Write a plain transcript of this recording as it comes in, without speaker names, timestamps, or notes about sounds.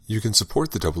You can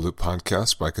support the Double Loop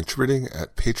Podcast by contributing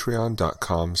at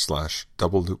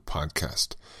patreon.com/Double Loop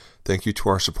Podcast. Thank you to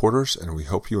our supporters, and we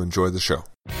hope you enjoy the show.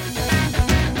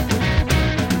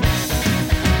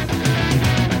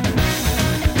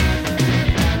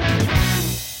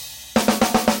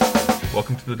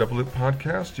 Welcome to the Double Loop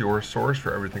Podcast, your source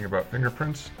for everything about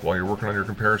fingerprints. While you're working on your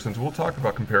comparisons, we'll talk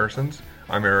about comparisons.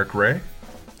 I'm Eric Ray.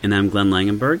 And I'm Glenn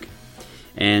Langenberg.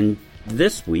 And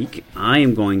this week, I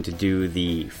am going to do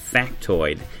the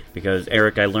factoid, because,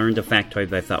 Eric, I learned a factoid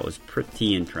that I thought was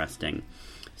pretty interesting.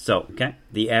 So, okay,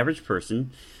 the average person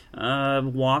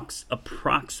walks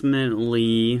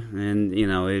approximately, and, you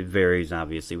know, it varies,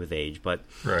 obviously, with age, but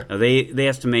right. They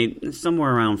estimate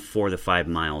somewhere around 4 to 5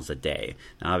 miles a day.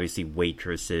 Now, obviously,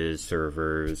 waitresses,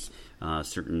 servers,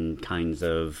 certain kinds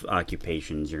of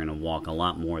occupations, you're going to walk a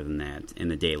lot more than that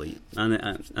in a daily, on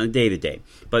a day-to-day.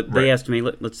 But they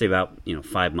estimate, let's say, about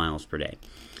 5 miles per day.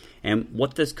 And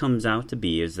what this comes out to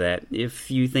be is that if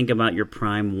you think about your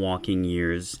prime walking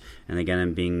years, and again,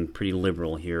 I'm being pretty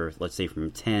liberal here, let's say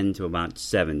from 10 to about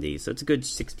 70, so it's a good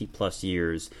 60-plus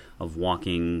years of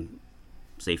walking,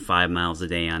 say, 5 miles a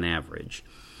day on average.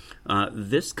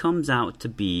 This comes out to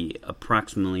be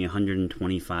approximately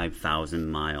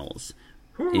 125,000 miles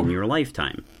in your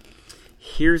lifetime.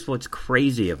 Here's what's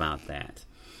crazy about that.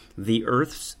 The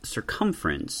Earth's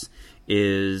circumference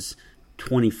is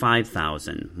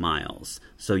 25,000 miles.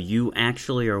 So you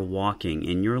actually are walking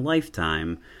in your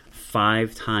lifetime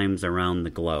 5 times around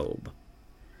the globe.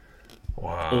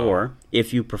 Wow. Or,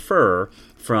 if you prefer,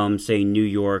 from, say, New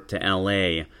York to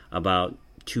L.A., about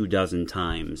 24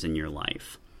 times in your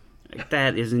life.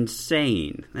 That is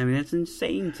insane. I mean, that's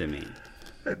insane to me.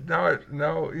 Now,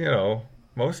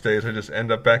 most days I just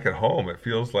end up back at home. It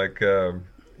feels like, I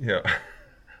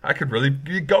could really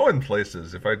be going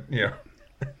places if I.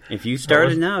 If you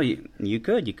started now, you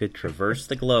could traverse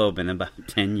the globe in about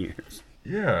 10 years.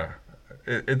 Yeah.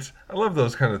 I love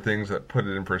those kind of things that put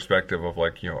it in perspective of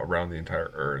around the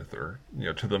entire Earth or,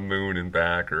 to the moon and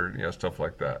back or, stuff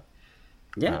like that.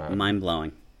 Yeah,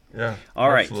 mind-blowing. Yeah, all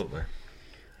right. Absolutely.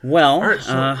 Well, all right,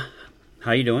 so,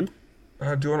 how you doing?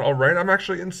 Doing all right. I'm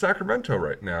actually in Sacramento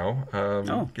right now,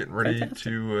 getting ready fantastic.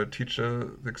 to teach the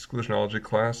exclusionology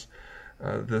class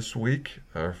this week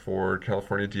for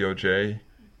California DOJ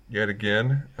yet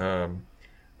again.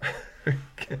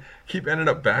 Keep ending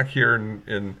up back here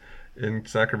in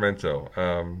Sacramento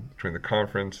between the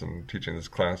conference and teaching this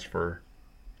class for,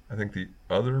 I think, the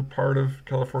other part of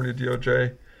California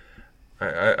DOJ.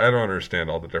 I don't understand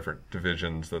all the different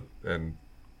divisions and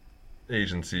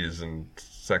agencies and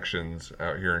sections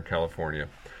out here in California,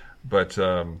 but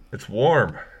it's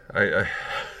warm.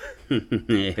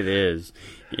 It is.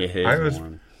 I was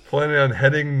planning on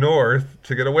heading north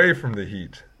to get away from the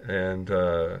heat, and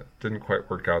didn't quite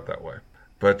work out that way.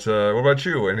 But what about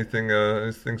you?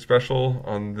 Anything special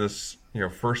on this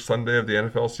first Sunday of the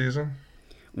NFL season?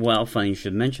 Well, funny you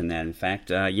should mention that. In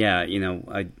fact, I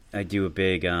do a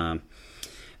big.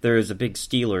 There is a big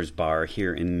Steelers bar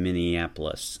here in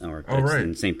Minneapolis, or right.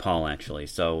 in St. Paul, actually.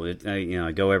 So,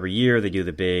 I go every year. They do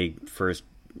the big first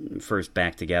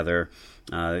back together.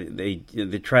 They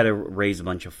try to raise a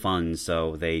bunch of funds,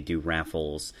 so they do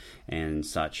raffles and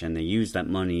such, and they use that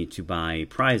money to buy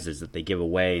prizes that they give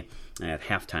away at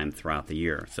halftime throughout the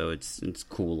year. So it's a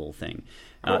cool little thing.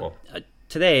 Cool.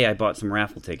 Today I bought some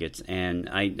raffle tickets, and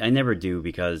I never do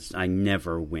because I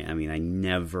never win. I mean, I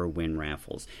never win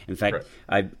raffles. In fact,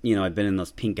 right. I've been in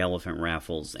those pink elephant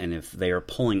raffles, and if they are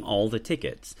pulling all the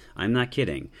tickets, I'm not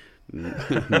kidding,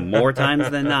 more times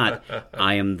than not,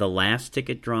 I am the last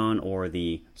ticket drawn or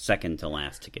the second to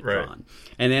last ticket right. drawn.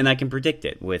 And I can predict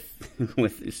it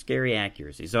with scary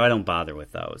accuracy, so I don't bother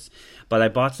with those. But I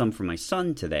bought some for my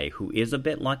son today, who is a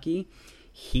bit lucky.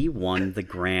 He won the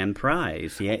grand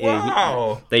prize.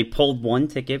 Wow! They pulled one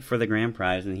ticket for the grand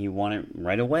prize, and he won it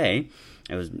right away.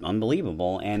 It was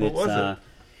unbelievable. And what was it?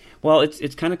 Well,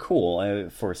 it's kind of cool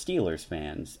for Steelers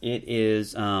fans. It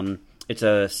is. It's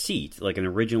a seat, like an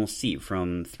original seat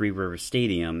from Three Rivers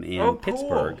Stadium in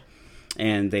Pittsburgh. Cool.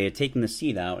 And they had taken the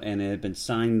seat out, and it had been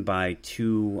signed by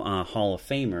 2 Hall of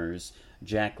Famers,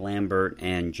 Jack Lambert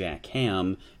and Jack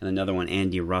Ham, and another one,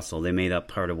 Andy Russell. They made up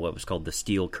part of what was called the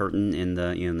Steel Curtain in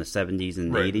the 70s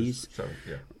and right. 80s.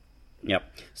 Yeah. Yep.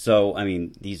 So, I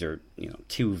mean, these are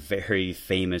 2 very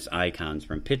famous icons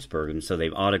from Pittsburgh, and so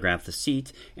they've autographed the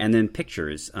seat, and then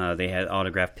pictures. They had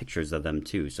autographed pictures of them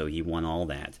too. So he won all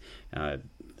that.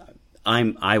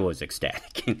 I was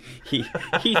ecstatic. He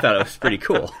thought it was pretty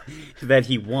cool that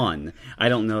he won. I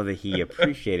don't know that he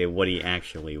appreciated what he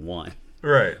actually won.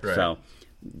 Right. So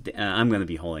I'm going to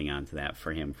be holding on to that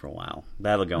for him for a while.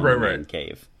 That'll go in the man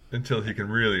cave. until he can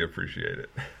really appreciate it.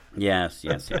 Yes.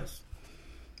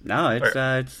 No,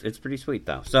 it's pretty sweet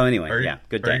though. So anyway,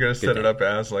 good day. Are you going to set day. it up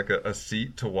as like a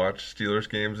seat to watch Steelers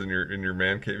games in your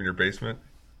man cave in your basement?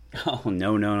 Oh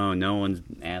no! No one's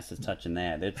ass is touching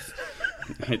that. It's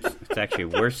actually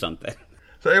worth something.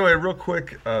 So anyway, real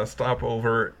quick stop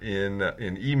over in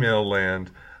email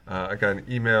land. I got an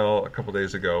email a couple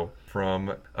days ago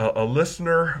from a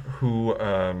listener who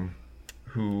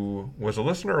was a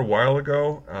listener a while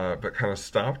ago, but kind of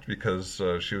stopped because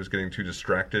she was getting too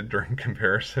distracted during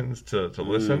comparisons to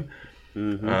listen.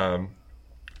 Mm-hmm.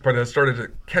 But has started to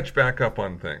catch back up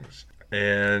on things.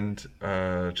 And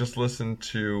just listened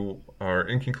to our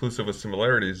Inconclusive with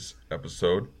Similarities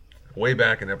episode way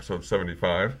back in episode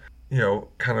 75.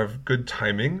 Kind of good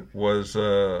timing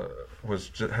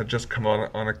had just come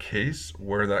on a case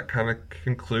where that kind of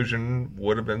conclusion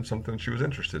would have been something she was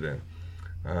interested in.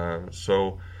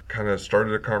 So kind of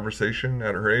started a conversation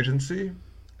at her agency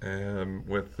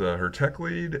with her tech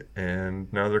lead, and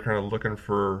now they're kind of looking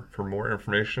for more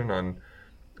information on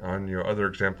other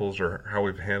examples or how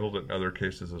we've handled it in other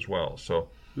cases as well. So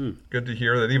good to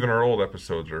hear that even our old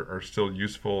episodes are still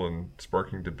useful and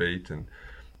sparking debate and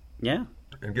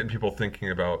getting people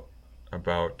thinking about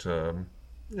how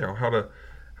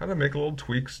to make little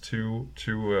tweaks to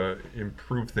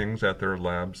improve things at their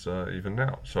labs even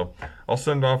now. So I'll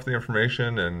send off the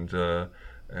information and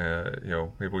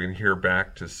maybe we can hear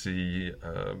back to see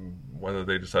whether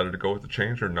they decided to go with the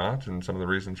change or not, and some of the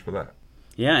reasons for that.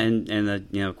 Yeah, and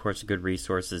of course, a good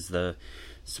resource is the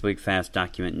SWGFAST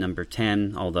document number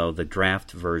 10, although the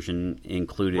draft version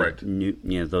included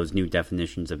those new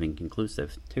definitions of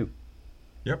inconclusive, too.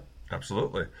 Yep,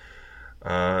 absolutely.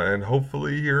 And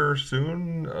hopefully here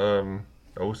soon,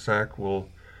 OSAC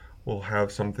will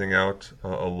have something out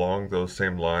along those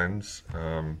same lines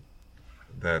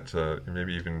that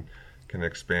maybe even can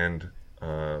expand,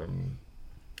 from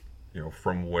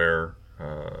where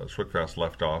SWGFAST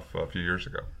left off a few years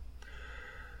ago.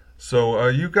 So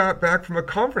you got back from a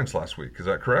conference last week, is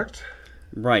that correct?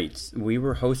 Right. We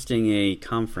were hosting a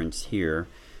conference here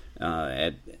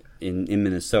in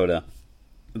Minnesota.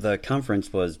 The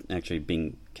conference was actually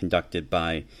being conducted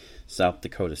by South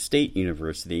Dakota State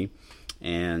University,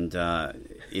 and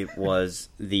it was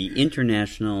the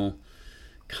International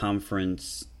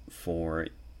Conference for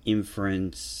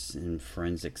Inference and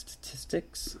Forensic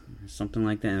Statistics, or something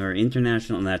like that, or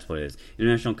International, and that's what it is,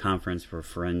 International Conference for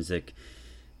Forensic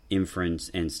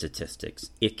Inference and Statistics,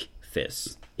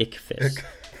 ICFIS. ICFIS.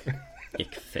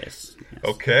 Yes.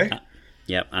 Okay.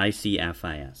 Yep,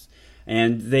 ICFIS.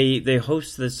 And they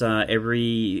host this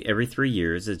every 3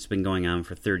 years. It's been going on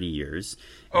for 30 years.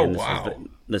 Oh, and wow.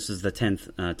 This is the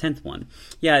 10th one.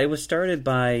 Yeah, it was started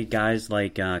by guys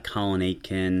like Colin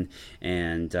Aitken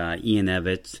and Ian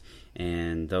Evett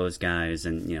and those guys,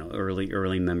 and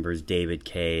early members, David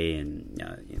Kay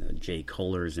and Jay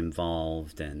Kohler's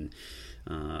involved, and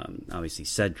obviously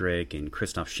Cedric and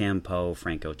Christophe Champeau,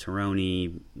 Franco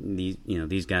Tironi.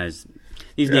 These guys.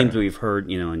 These names we've heard,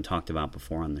 and talked about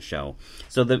before on the show.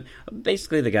 So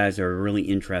basically the guys are really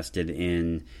interested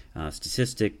in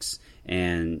statistics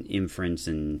and inference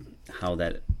and how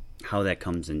that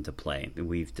comes into play. And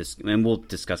we'll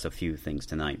discuss a few things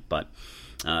tonight. But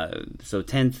so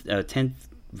 10th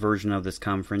version of this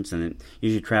conference, and it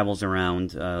usually travels around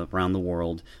the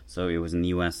world. So it was in the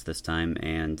U.S. this time,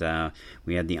 and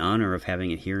we had the honor of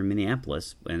having it here in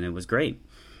Minneapolis, and it was great.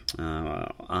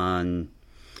 On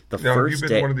the first have you been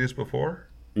day, one of these before?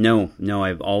 No,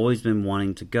 I've always been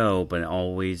wanting to go, but it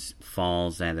always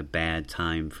falls at a bad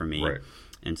time for me. Right.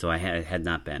 And so I had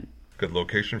not been. Good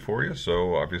location for you,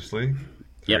 so obviously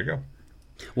there you go.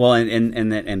 Well,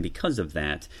 and because of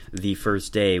that, the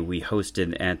first day we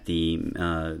hosted at the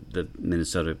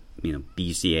Minnesota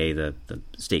BCA, the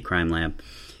State Crime Lab,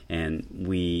 and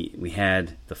we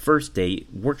had the first day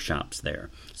workshops there.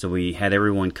 So we had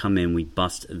everyone come in, we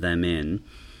bussed them in,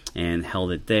 and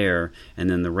held it there, and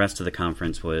then the rest of the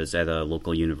conference was at a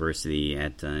local university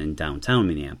in downtown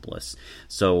Minneapolis.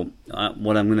 So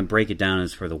what I'm going to break it down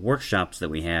is for the workshops that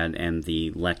we had and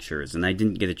the lectures, and I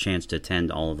didn't get a chance to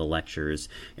attend all of the lectures,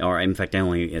 or in fact I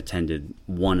only attended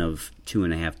one of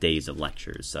 2.5 days of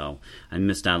lectures, so I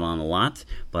missed out on a lot,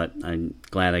 but I'm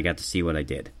glad I got to see what I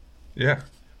did. Yeah.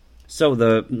 So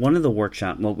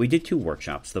we did 2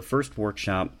 workshops. The first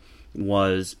workshop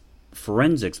was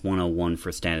Forensics 101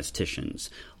 for statisticians.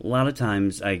 A lot of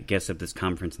times, I guess at this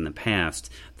conference in the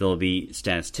past, there'll be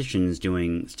statisticians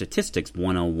doing Statistics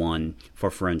 101 for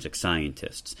forensic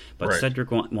scientists. But Right.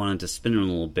 Cedric wanted to spin it a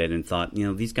little bit and thought,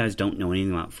 these guys don't know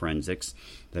anything about forensics.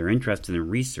 They're interested in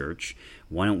research.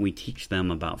 Why don't we teach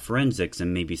them about forensics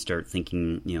and maybe start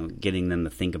thinking, getting them to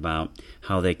think about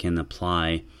how they can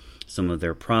apply some of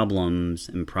their problems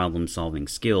and problem-solving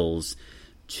skills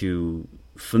to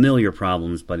familiar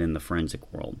problems, but in the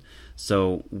forensic world.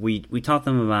 So we taught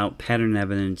them about pattern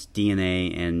evidence,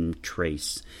 DNA, and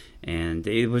trace. And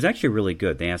it was actually really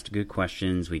good. They asked good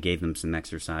questions. We gave them some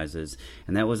exercises.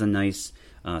 And that was a nice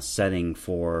setting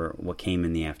for what came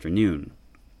in the afternoon.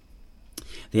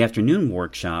 The afternoon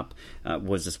workshop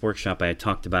was this workshop I had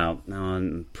talked about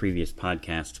on previous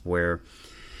podcasts where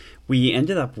we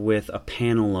ended up with a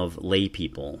panel of lay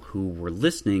people who were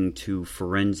listening to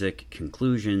forensic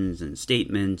conclusions and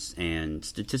statements and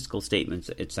statistical statements,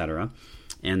 etc.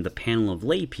 And the panel of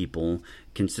lay people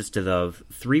consisted of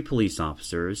 3 police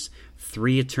officers,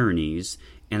 3 attorneys,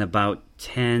 and about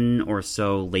 10 or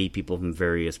so lay people from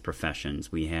various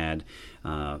professions. We had,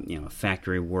 a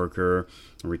factory worker,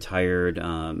 a retired,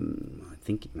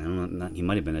 he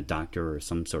might have been a doctor or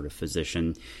some sort of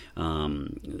physician,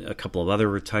 a couple of other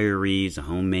retirees, a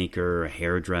homemaker, a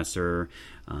hairdresser,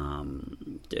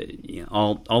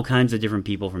 all kinds of different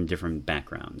people from different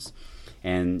backgrounds.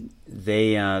 And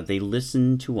they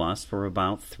listened to us for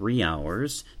about 3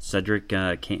 hours. Cedric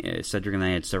and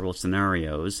I had several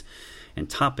scenarios and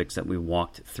topics that we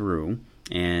walked through,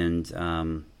 and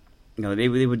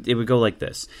it would go like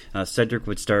this. Cedric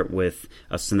would start with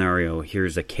a scenario.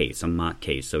 Here's a case, a mock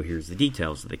case. So here's the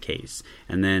details of the case,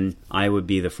 and then I would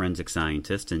be the forensic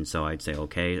scientist, and so I'd say,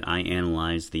 okay, I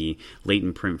analyzed the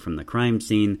latent print from the crime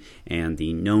scene and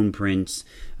the known prints,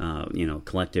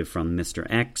 collected from Mr.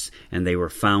 X, and they were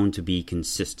found to be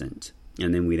consistent.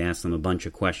 And then we'd ask them a bunch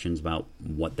of questions about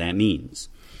what that means.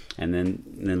 And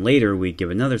then later we'd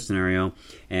give another scenario,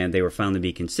 and they were found to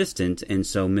be consistent, and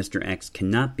so Mr. X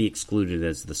cannot be excluded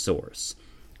as the source.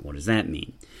 What does that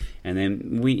mean? And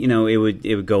then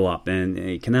it would go up, and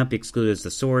it cannot be excluded as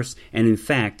the source. And in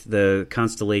fact, the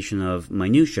constellation of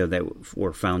minutia that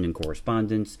were found in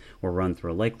correspondence were run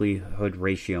through a likelihood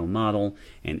ratio model,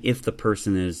 and if the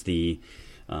person is the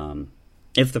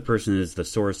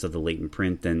source of the latent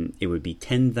print, then it would be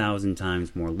 10,000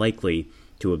 times more likely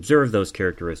to observe those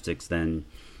characteristics than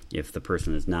if the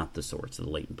person is not the source of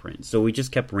the latent print. So we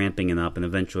just kept ramping it up, and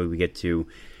eventually we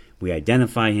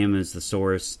identify him as the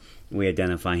source, we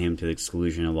identify him to the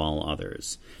exclusion of all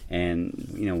others. And,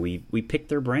 we picked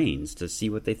their brains to see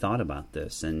what they thought about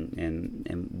this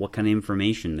and what kind of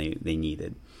information they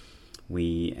needed.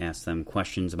 We asked them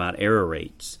questions about error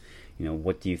rates.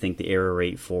 What do you think the error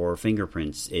rate for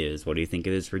fingerprints is? What do you think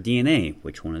it is for DNA?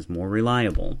 Which one is more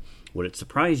reliable? Would it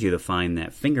surprise you to find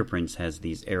that fingerprints has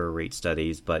these error rate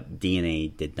studies, but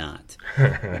DNA did not?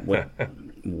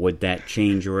 Would that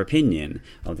change your opinion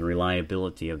of the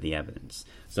reliability of the evidence?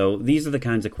 So these are the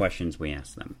kinds of questions we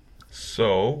ask them.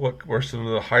 So what were some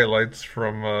of the highlights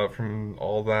from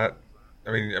all that?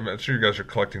 I mean, I'm sure you guys are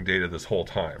collecting data this whole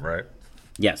time, right?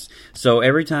 Yes. So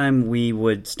every time we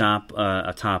would stop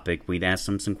a topic, we'd ask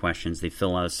them some questions. They'd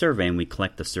fill out a survey, and we'd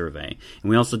collect the survey. And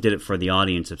we also did it for the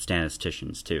audience of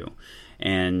statisticians, too.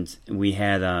 And we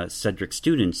had Cedric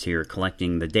students here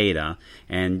collecting the data,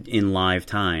 and in live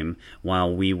time,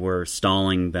 while we were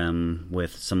stalling them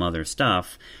with some other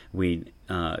stuff, we'd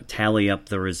tally up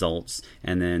the results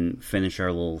and then finish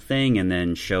our little thing and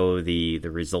then show the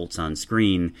results on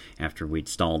screen after we'd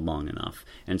stalled long enough.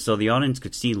 And so the audience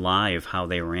could see live how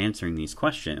they were answering these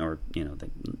questions, or,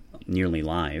 nearly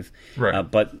live. Right.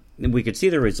 But we could see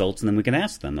the results, and then we could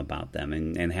ask them about them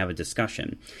and have a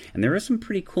discussion. And there were some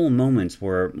pretty cool moments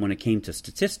where, when it came to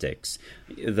statistics,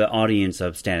 the audience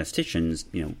of statisticians,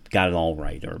 got it all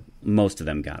right, or most of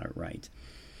them got it right.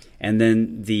 And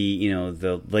then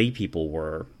the lay people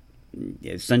were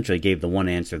essentially gave the one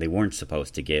answer they weren't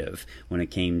supposed to give when it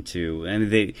came to,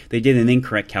 and they did an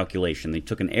incorrect calculation. They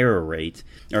took an error rate,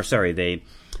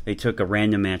 they took a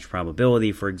random match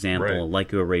probability, for example, right, a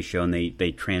likelihood ratio, and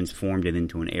they transformed it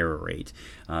into an error rate.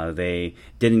 They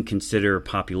didn't consider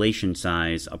population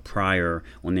size a prior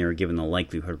when they were given the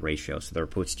likelihood ratio, so their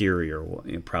posterior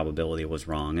probability was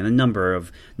wrong, and a number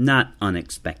of not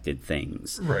unexpected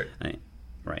things. Right.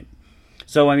 Right.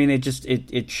 So, I mean,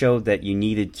 it showed that you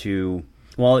needed to,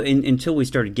 until we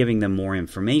started giving them more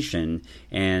information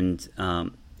and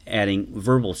adding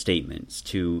verbal statements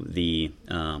to the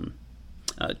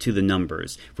to the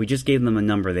numbers. If we just gave them a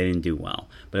number, they didn't do well.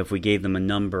 But if we gave them a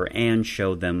number and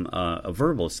showed them a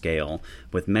verbal scale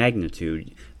with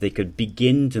magnitude, they could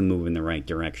begin to move in the right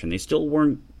direction. They still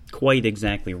weren't quite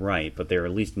exactly right, but they were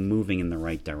at least moving in the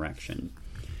right direction.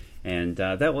 And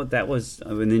that was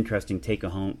an interesting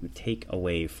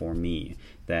takeaway for me,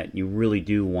 that you really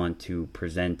do want to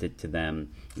present it to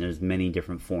them in as many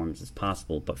different forms as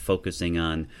possible, but focusing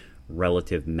on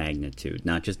relative magnitude,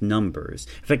 not just numbers.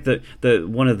 In fact, the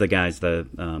one of the guys,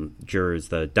 the jurors,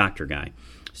 the doctor guy,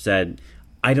 said,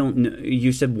 I don't know,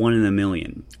 you said 1 in a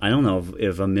million. I don't know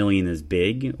if a million is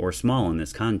big or small in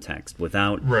this context.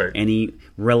 Without any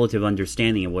relative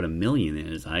understanding of what a million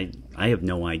is, I have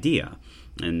no idea.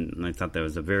 And I thought that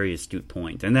was a very astute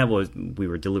point. And we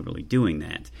were deliberately doing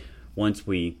that. Once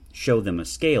we showed them a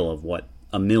scale of what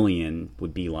a million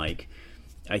would be like,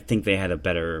 I think they had a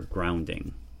better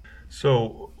grounding.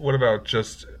 So what about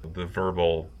just the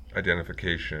verbal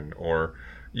identification, or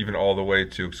even all the way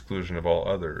to exclusion of all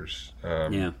others?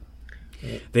 Yeah.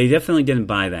 They definitely didn't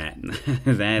buy that.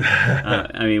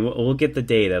 I mean, we'll get the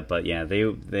data, but yeah,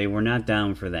 they were not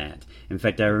down for that. In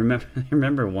fact, I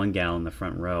remember one gal in the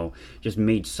front row just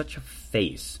made such a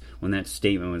face when that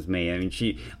statement was made. I mean,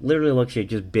 she literally looked, she had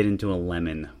just bit into a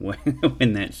lemon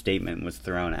when that statement was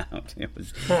thrown out.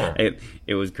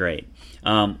 It was great.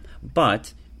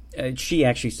 But she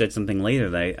actually said something later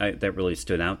that really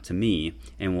stood out to me,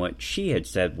 and what she had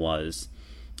said was,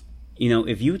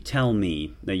 if you tell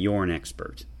me that you're an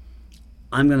expert,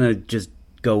 I'm going to just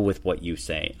go with what you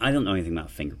say. I don't know anything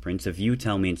about fingerprints. If you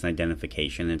tell me it's an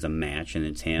identification, it's a match, and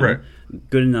it's him,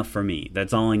 good enough for me.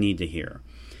 That's all I need to hear.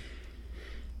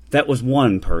 That was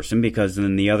one person, because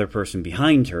then the other person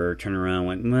behind her turned around and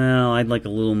went, well, I'd like a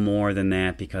little more than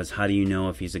that, because how do you know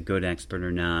if he's a good expert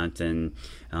or not? And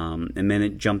then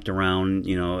it jumped around,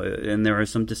 and there was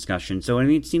some discussion. So, I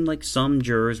mean, it seemed like some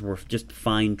jurors were just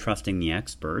fine trusting the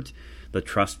expert, the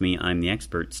trust me, I'm the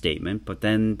expert statement. But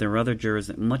then there were other jurors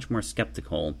that were much more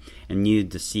skeptical and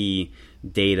needed to see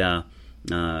data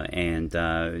and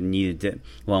needed to,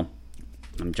 well,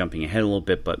 I'm jumping ahead a little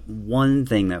bit, but one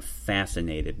thing that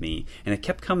fascinated me, and it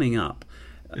kept coming up,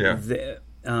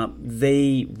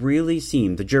 they really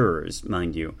seemed, the jurors,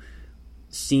 mind you,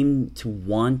 seemed to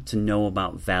want to know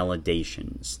about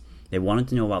validations. They wanted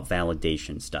to know about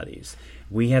validation studies.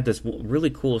 We had this really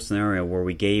cool scenario where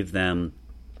we gave them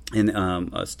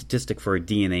a statistic for a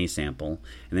DNA sample,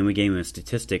 and then we gave them a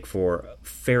statistic for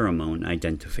pheromone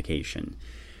identification.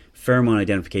 Pheromone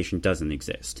identification doesn't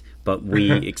exist, but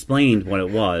we explained what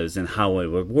it was and how it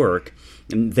would work,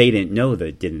 and they didn't know that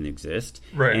it didn't exist.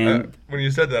 Right. And when you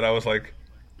said that, I was like,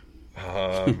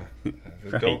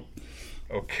 don't.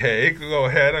 Okay, go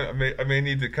ahead. I may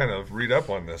need to kind of read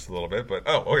up on this a little bit, but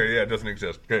it doesn't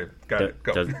exist. Okay, got it.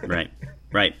 Go.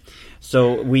 Right.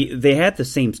 So they had the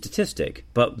same statistic,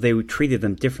 but they treated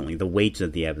them differently, the weights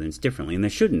of the evidence differently, and they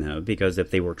shouldn't have, because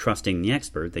if they were trusting the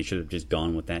expert, they should have just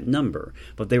gone with that number.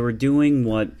 But they were doing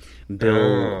what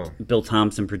Bill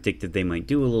Thompson predicted they might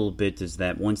do a little bit, is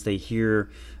that once they hear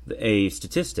a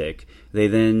statistic, they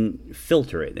then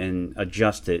filter it and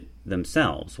adjust it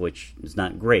themselves, which is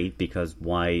not great, because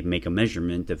why make a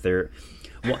measurement if they're...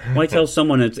 Why tell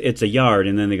someone it's a yard,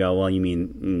 and then they go, well, you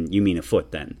mean a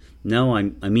foot then? No, I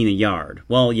mean a yard.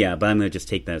 Well, yeah, but I'm going to just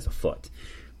take that as a foot.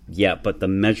 Yeah, but the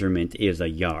measurement is a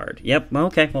yard. Yep,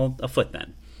 okay, well, a foot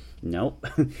then. Nope.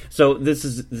 So this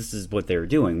is what they were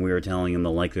doing. We were telling them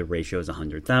the likelihood ratio is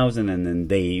 100,000, and then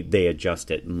they adjust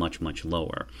it much, much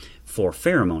lower for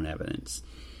pheromone evidence,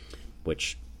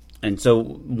 And so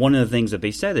one of the things that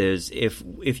they said is, if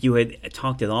you had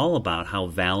talked at all about how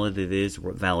valid it is,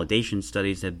 validation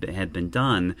studies had been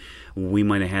done, we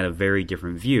might have had a very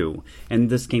different view. And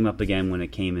this came up again when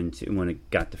it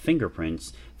got to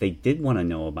fingerprints. They did want to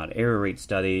know about error rate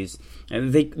studies.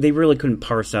 And they really couldn't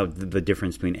parse out the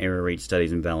difference between error rate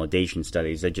studies and validation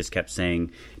studies. They just kept saying,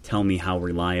 tell me how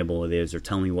reliable it is, or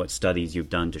tell me what studies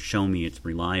you've done to show me it's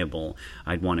reliable.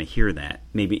 I'd want to hear that.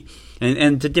 Maybe,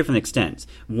 and to different extents.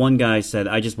 One guy said,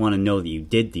 I just want to know that you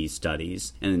did these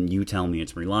studies, and you tell me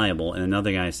it's reliable. And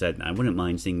another guy said, I wouldn't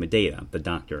mind seeing the data. The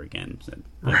doctor, again, said,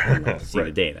 I'd like to see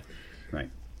the data. Right.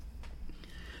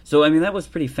 So, I mean, that was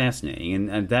pretty fascinating,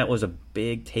 and that was a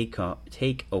big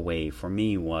takeaway for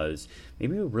me, was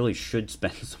maybe we really should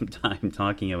spend some time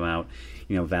talking about,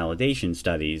 validation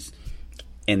studies.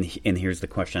 And here's the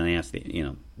question I asked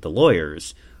the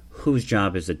lawyers: whose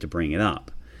job is it to bring it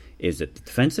up? Is it the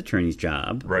defense attorney's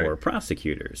job or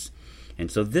prosecutors?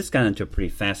 And so this got into a pretty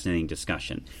fascinating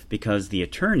discussion, because the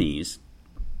attorneys,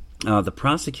 the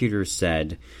prosecutors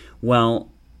said,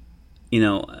 well,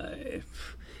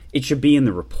 it should be in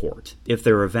the report. If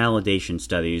there are validation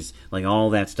studies, like all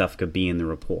that stuff could be in the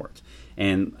report.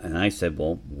 And I said,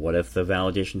 well, what if the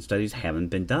validation studies haven't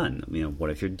been done? What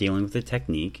if you're dealing with a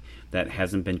technique that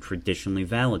hasn't been traditionally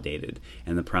validated?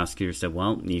 And the prosecutor said,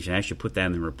 well, you should actually put that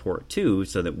in the report too,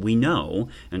 so that we know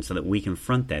and so that we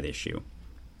confront that issue.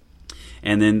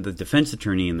 And then the defense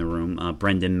attorney in the room,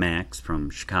 Brendan Max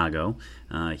from Chicago,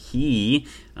 he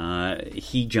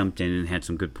jumped in and had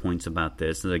some good points about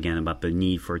this. Again, about the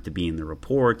need for it to be in the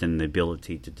report and the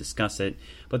ability to discuss it.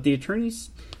 But the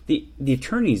attorneys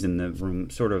in the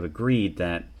room sort of agreed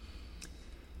that,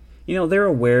 they're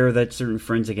aware that certain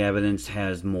forensic evidence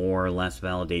has more or less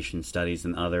validation studies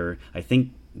than other. I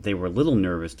think they were a little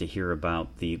nervous to hear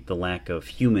about the lack of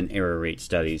human error rate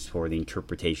studies for the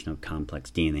interpretation of complex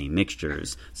DNA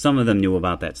mixtures. Some of them knew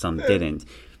about that, some didn't.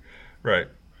 Right.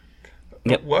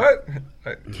 Yep. What?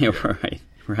 Yeah,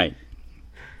 right.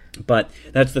 But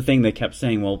that's the thing they kept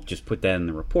saying, well, just put that in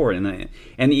the report. And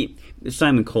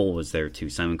Simon Cole was there, too.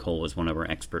 Simon Cole was one of our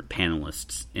expert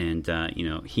panelists. And,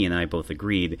 he and I both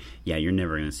agreed, yeah, you're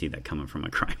never going to see that coming from a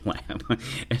crime lab.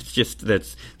 That's just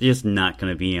not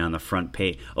going to be on the front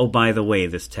page. Oh, by the way,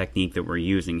 this technique that we're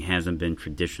using hasn't been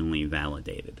traditionally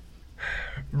validated.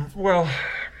 Well,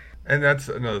 and that's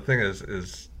another thing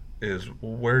is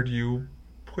where do you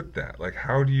put that? Like,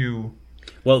 how do you...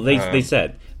 Well, they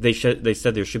said there should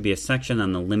be a section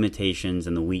on the limitations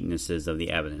and the weaknesses of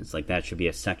the evidence. Like, that should be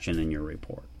a section in your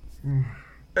report.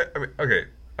 Okay,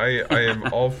 I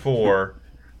am all for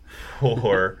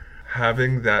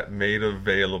having that made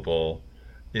available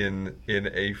in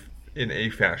a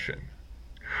fashion.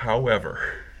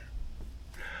 However,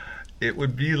 it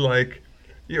would be like,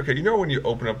 when you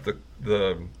open up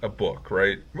a book,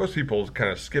 right? Most people kind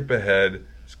of skip ahead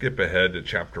to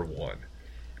chapter 1.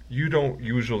 You don't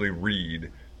usually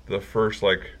read the first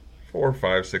 4,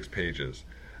 5, 6 pages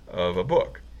of a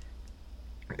book.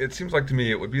 It seems like to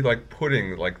me it would be like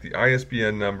putting the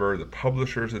ISBN number, the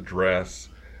publisher's address,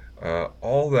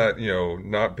 all that,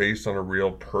 not based on a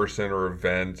real person or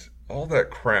event, all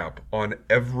that crap on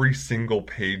every single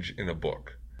page in a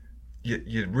book.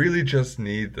 You really just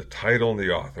need the title and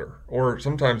the author, or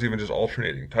sometimes even just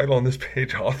alternating title on this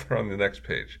page, author on the next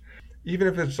page. Even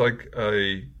if it's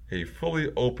a fully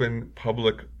open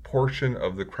public portion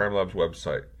of the Crime Lab's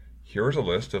website. Here's a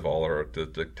list of all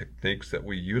the techniques that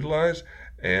we utilize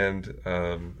and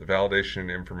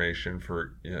validation information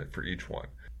for each one.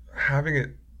 Having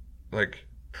it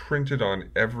printed on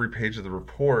every page of the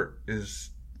report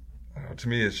is, to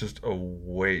me, it's just a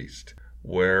waste.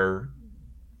 Where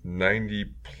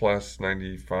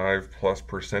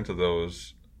 95+% of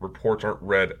those reports aren't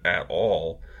read at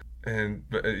all, and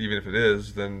even if it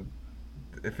is, then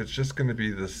if it's just going to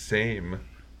be the same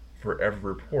for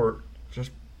every report,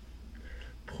 just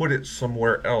put it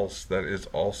somewhere else that is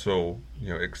also,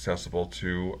 accessible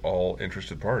to all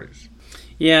interested parties.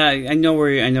 Yeah, I know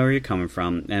where you're coming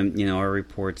from, and our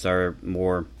reports are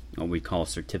more what we call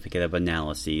certificate of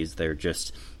analyses. They're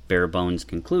just bare bones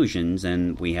conclusions,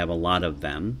 and we have a lot of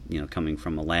them, coming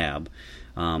from a lab.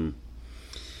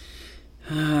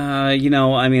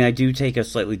 I do take a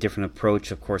slightly different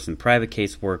approach, of course, in private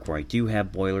case work where I do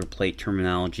have boilerplate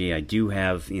terminology. I do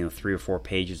have, 3 or 4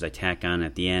 pages I tack on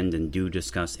at the end and do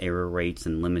discuss error rates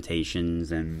and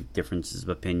limitations and differences of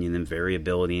opinion and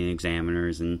variability in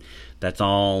examiners, and that's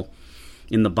all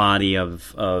in the body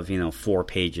of 4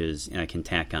 pages I can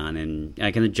tack on, and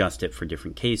I can adjust it for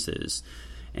different cases.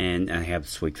 And I have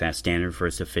SWIG fast standard for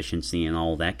sufficiency and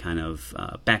all that kind of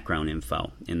background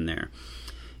info in there.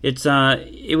 I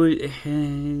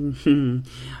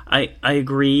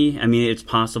agree. I mean, it's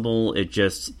possible.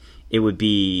 It would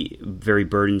be very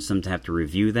burdensome to have to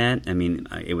review that. I mean,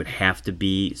 it would have to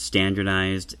be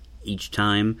standardized each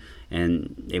time,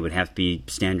 and it would have to be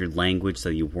standard language so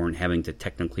you weren't having to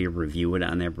technically review it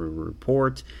on every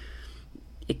report.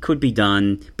 It could be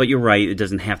done, but you're right. It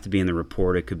doesn't have to be in the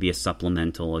report. It could be a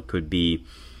supplemental. It could be,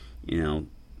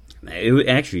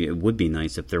 it would be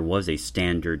nice if there was a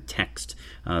standard text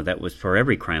that was for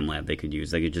every crime lab they could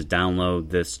use. They could just download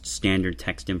this standard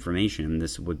text information, and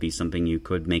this would be something you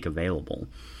could make available,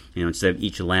 instead of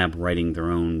each lab writing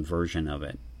their own version of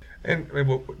it. And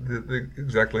the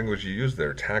exact language you use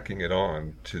there, tacking it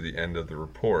on to the end of the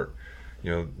report.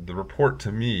 The report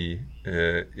to me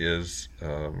is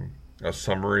a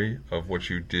summary of what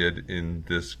you did in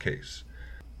this case.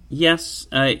 Yes,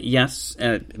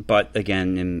 but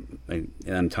again,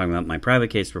 I'm talking about my private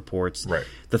case reports. Right.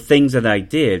 The things that I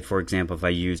did, for example, if I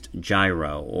used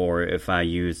gyro or if I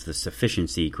used the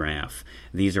sufficiency graph,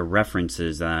 these are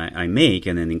references that I make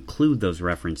and then include those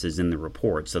references in the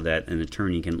report so that an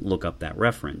attorney can look up that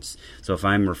reference. So if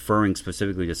I'm referring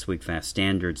specifically to SWIG-FAST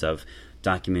standards of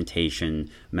documentation,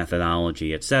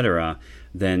 methodology, etc.,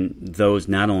 then those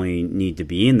not only need to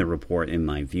be in the report, in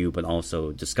my view, but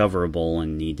also discoverable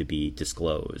and need to be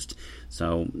disclosed.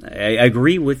 So I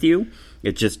agree with you.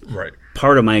 It's just Right.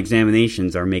 part of my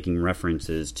examinations are making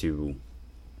references to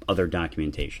other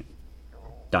documents.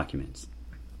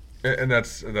 And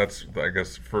that's I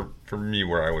guess for me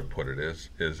where I would put it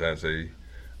is as a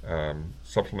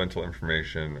supplemental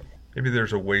information. Maybe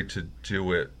there's a way to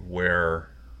do it where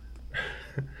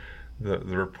the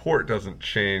report doesn't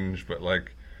change, but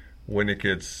like when it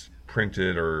gets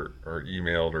printed or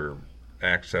emailed or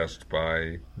accessed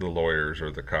by the lawyers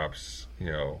or the cops,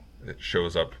 it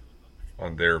shows up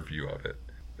on their view of it.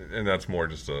 And that's more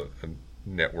just a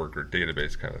network or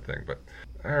database kind of thing. But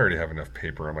I already have enough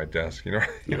paper on my desk, you know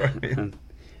what I mean?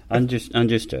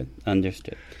 Understood.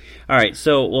 All right,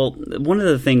 so, one of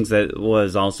the things that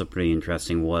was also pretty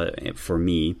interesting for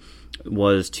me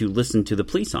was to listen to the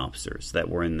police officers that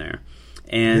were in there.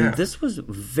 And this was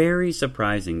very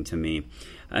surprising to me.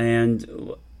 And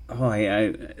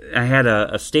I had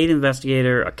a state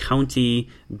investigator, a county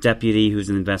deputy who's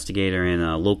an investigator, and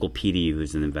a local PD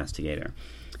who's an investigator.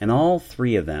 And all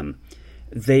three of them,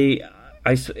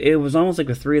 it was almost like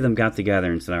the three of them got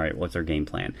together and said, all right, what's our game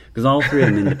plan? Because all three of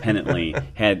them independently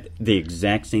had the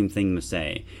exact same thing to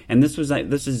say. And this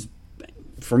is,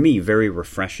 for me, very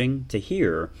refreshing to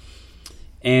hear.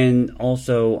 And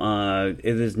also, it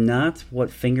is not what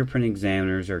fingerprint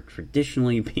examiners are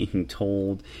traditionally being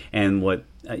told, and what,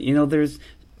 there's,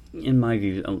 in my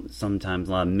view, sometimes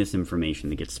a lot of misinformation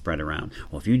that gets spread around.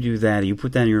 Well, if you do that, you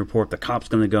put that in your report, the cop's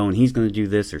going to go and he's going to do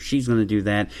this or she's going to do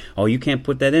that. Oh, you can't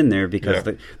put that in there because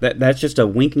that's just a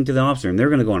winking to the officer, and they're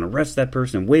going to go and arrest that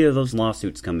person and wait till those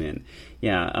lawsuits come in.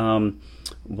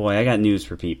 Boy, I got news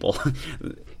for people.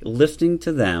 Listening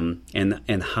to them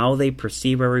and how they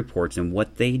perceive our reports and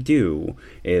what they do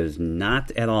is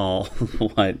not at all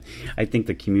what I think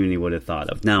the community would have thought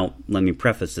of. Now, let me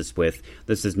preface this with,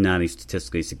 this is not a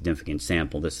statistically significant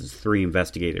sample. This is 3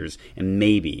 investigators, and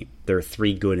maybe there are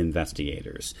 3 good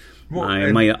investigators. Well,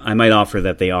 I might offer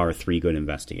that they are 3 good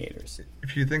investigators.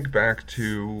 If you think back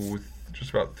to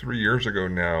just about 3 years ago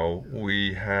now,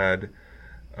 we had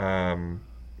a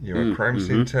crime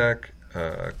scene tech,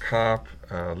 a cop,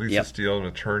 Lisa Steele, an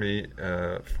attorney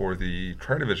for the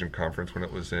Tri-Division Conference when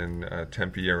it was in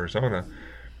Tempe, Arizona.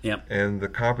 Yep. And the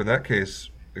cop in that case,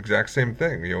 exact same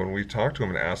thing. When we talked to him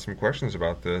and asked him questions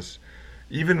about this,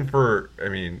 even for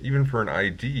an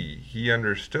ID, he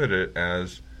understood it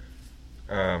as,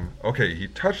 okay, he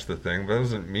touched the thing, but that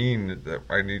doesn't mean that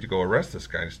I need to go arrest this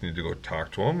guy. I just need to go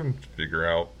talk to him and figure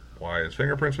out why his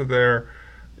fingerprints are there,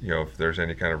 if there's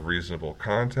any kind of reasonable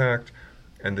contact.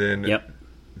 And then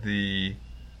the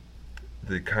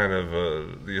kind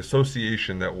of the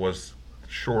association that was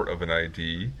short of an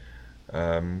ID,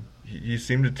 he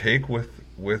seemed to take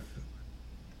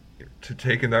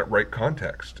take in that right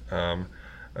context.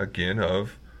 Again,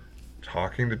 of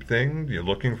talking to things,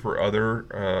 looking for other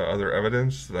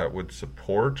evidence that would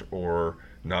support or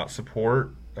not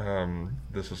support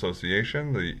this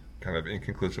association, the kind of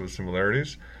inconclusive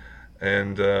similarities,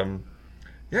 and I'm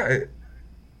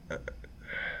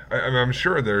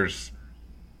sure there's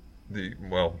the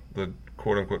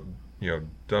quote unquote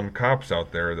dumb cops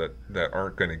out there that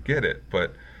aren't going to get it,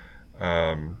 but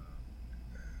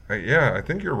I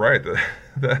think you're right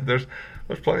that there's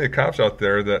plenty of cops out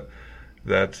there that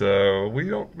we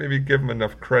don't maybe give them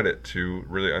enough credit to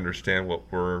really understand what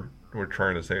we're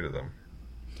trying to say to them.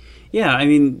 Yeah, I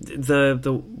mean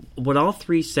the what all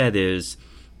 3 said is,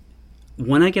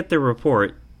 when I get their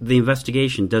report, the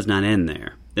investigation does not end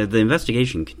there. The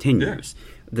investigation continues. Yeah.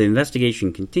 The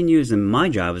investigation continues, and my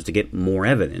job is to get more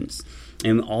evidence.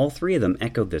 And all 3 of them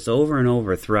echoed this over and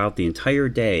over throughout the entire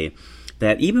day,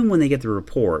 that even when they get the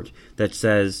report that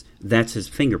says that's his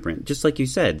fingerprint, just like you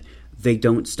said, they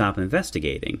don't stop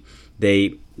investigating.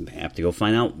 They have to go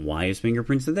find out why his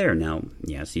fingerprints are there. Now,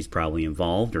 yes, he's probably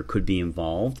involved or could be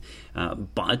involved,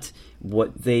 but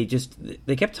what they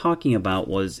kept talking about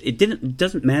was it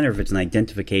doesn't matter if it's an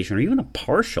identification or even a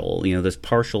partial, this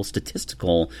partial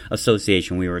statistical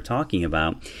association we were talking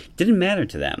about. It didn't matter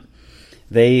to them.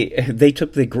 They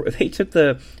took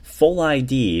the full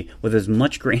ID with as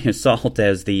much grain of salt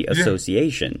as the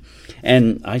association,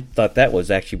 and I thought that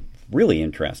was actually really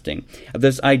interesting.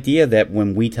 This idea that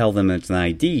when we tell them it's an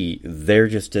ID, they're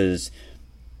just as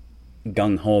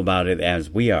gung-ho about it as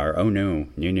we are. Oh no,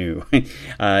 no.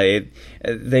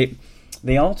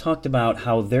 They all talked about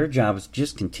how their job is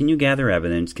just continue to gather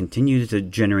evidence, continue to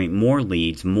generate more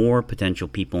leads, more potential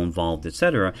people involved,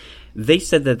 etc. They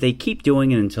said that they keep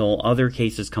doing it until other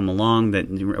cases come along that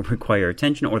require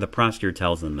attention or the prosecutor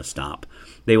tells them to stop.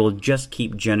 They will just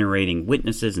keep generating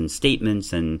witnesses and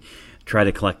statements and try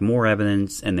to collect more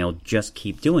evidence, and they'll just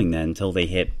keep doing that until they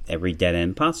hit every dead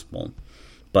end possible.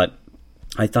 But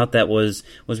I thought that was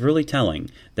really telling,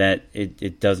 that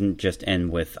it doesn't just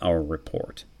end with our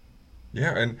report.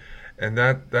 Yeah, and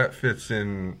that fits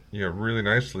in, really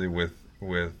nicely with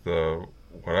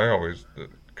what I always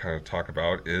kind of talk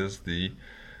about is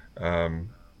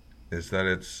is that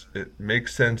it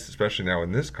makes sense, especially now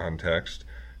in this context,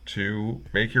 to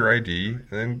make your ID and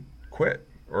then quit,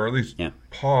 or at least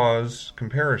pause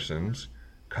comparisons,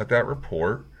 cut that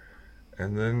report,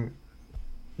 and then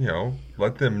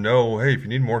let them know, hey, if you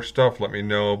need more stuff, let me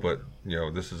know, but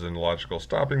this is a logical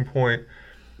stopping point.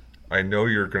 I know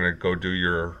you're going to go do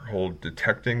your whole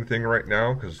detecting thing right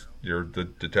now because you're the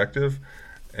detective,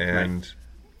 and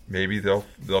maybe they'll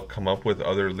come up with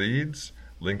other leads,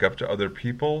 link up to other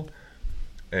people,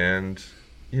 and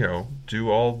do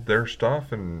all their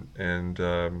stuff, and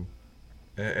they're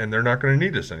not going to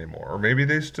need us anymore. Or maybe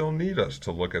they still need us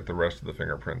to look at the rest of the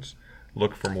fingerprints,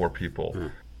 look for more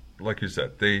people. Like you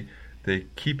said, they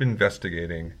keep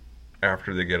investigating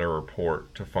after they get a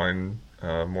report to find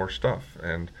more stuff.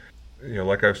 And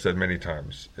like I've said many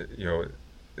times,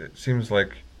 it seems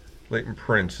like latent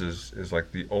prints is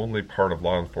like the only part of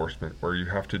law enforcement where you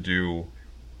have to do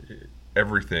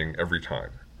everything every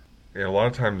time. And a lot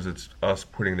of times it's us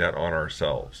putting that on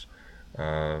ourselves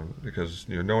because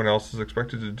no one else is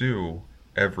expected to do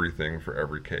everything for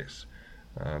every case.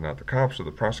 Not the cops or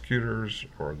the prosecutors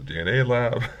or the DNA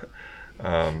lab.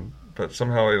 But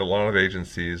somehow in a lot of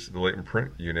agencies, the latent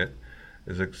print unit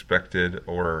is expected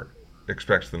or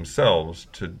expects themselves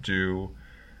to do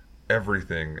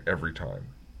everything every time.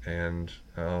 And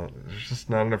there's just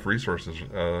not enough resources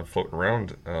floating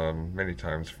around many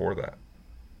times for that.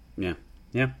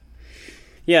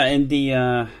 Yeah, and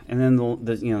then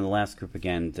the last group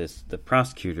again, the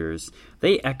prosecutors,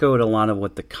 they echoed a lot of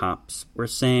what the cops were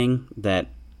saying, that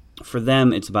for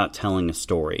them it's about telling a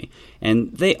story.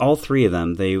 And all three of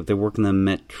them, they work in the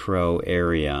metro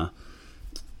area.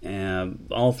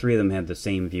 All three of them had the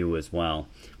same view as well.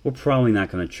 We're probably not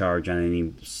going to charge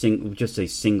on just a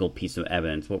single piece of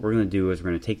evidence. What we're going to do is we're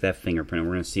going to take that fingerprint and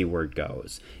we're going to see where it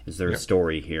goes. Is there a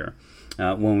story here?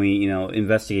 When we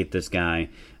investigate this guy,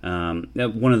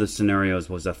 one of the scenarios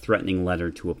was a threatening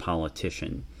letter to a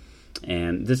politician,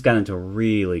 and this got into a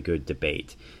really good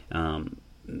debate.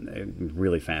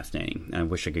 Really fascinating. I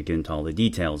wish I could get into all the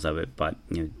details of it, but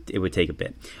it would take a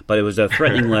bit. But it was a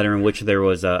threatening letter in which there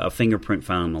was a fingerprint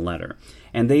found in the letter.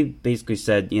 And they basically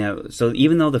said, so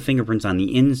even though the fingerprint's on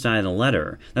the inside of the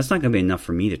letter, that's not going to be enough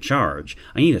for me to charge.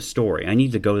 I need a story. I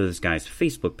need to go to this guy's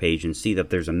Facebook page and see that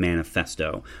there's a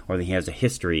manifesto, or that he has a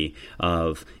history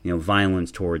of violence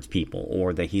towards people,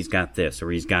 or that he's got this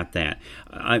or he's got that.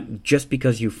 Just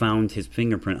because you found his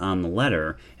fingerprint on the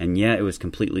letter, and it was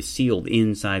completely sealed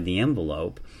inside the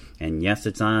envelope, and yes,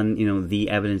 it's on the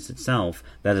evidence itself,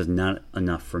 that is not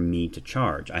enough for me to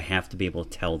charge. I have to be able to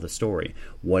tell the story.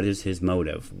 What is his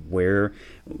motive? Where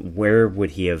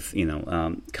would he have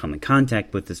come in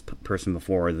contact with this person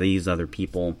before, or these other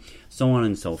people, so on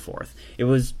and so forth. It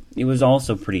was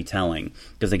also pretty telling,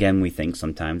 because again, we think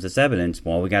sometimes it's evidence.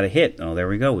 Well, we got a hit. Oh, there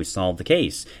we go. We solved the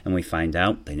case, and we find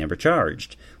out they never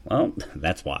charged. Well,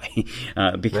 that's why.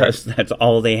 Because that's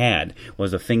all they had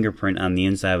was a fingerprint on the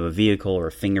inside of a vehicle, or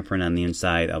a fingerprint on the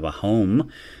inside of a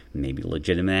home. Maybe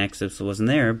legitimate access wasn't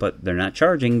there, but they're not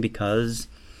charging because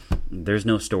there's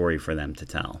no story for them to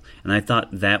tell. And I thought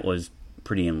that was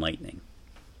pretty enlightening.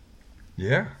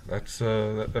 Yeah, that's.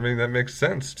 That makes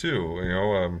sense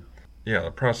too.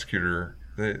 The prosecutor,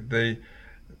 they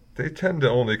tend to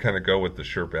only kind of go with the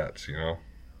sure bets.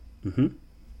 Mm-hmm.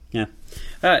 Yeah,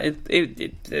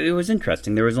 it was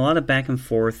interesting. There was a lot of back and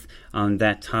forth on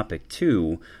that topic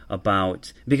too,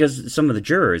 because some of the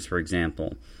jurors, for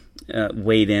example,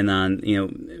 weighed in on,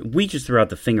 we just threw out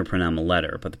the fingerprint on the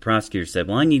letter, but the prosecutor said,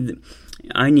 well, I need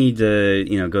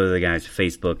to, go to the guy's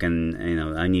Facebook,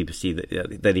 and, I need to see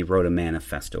that he wrote a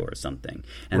manifesto or something.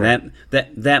 And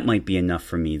that might be enough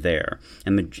for me there.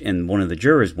 And one of the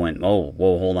jurors went, oh,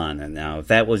 well, hold on. And now, if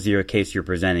that was your case you're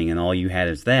presenting and all you had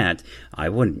is that, I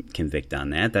wouldn't convict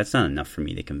on that. That's not enough for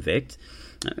me to convict.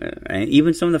 And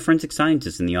even some of the forensic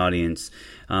scientists in the audience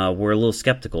were a little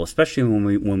skeptical, especially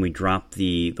when we dropped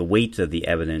the weight of the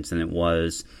evidence, and it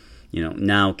was,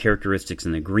 now characteristics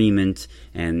in agreement,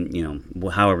 and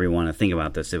however you want to think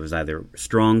about this, it was either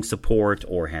strong support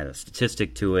or had a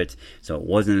statistic to it, so it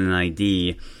wasn't an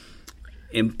ID.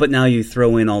 But now you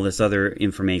throw in all this other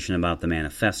information about the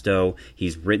manifesto.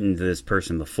 He's written to this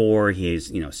person before.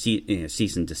 He's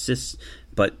cease and desist.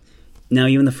 But now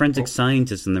even the forensic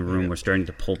scientists in the room were starting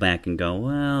to pull back and go,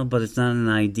 well, but it's not an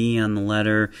ID on the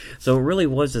letter. So it really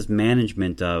was this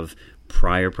management of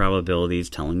prior probabilities,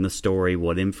 telling the story,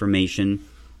 what information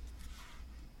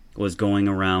was going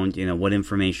around, what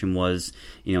information was,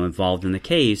 involved in the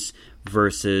case,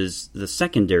 versus the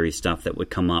secondary stuff that would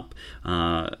come up,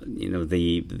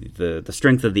 the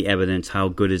strength of the evidence, how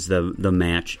good is the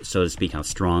match, so to speak, how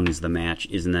strong is the match,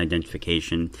 is an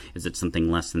identification, is it something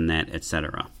less than that,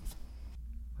 etc.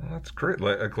 That's great.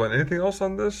 Glenn, anything else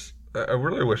on this? I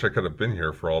really wish I could have been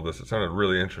here for all this. It sounded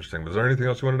really interesting. Was there anything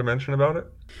else you wanted to mention about it?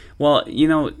 Well,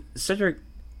 Cedric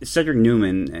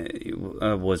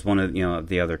Newman was one of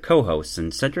the other co-hosts,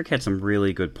 and Cedric had some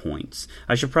really good points.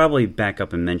 I should probably back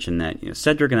up and mention that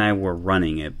Cedric and I were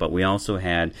running it, but we also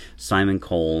had Simon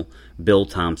Cole, Bill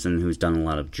Thompson, who's done a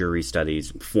lot of jury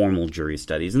studies, formal jury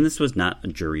studies, and this was not a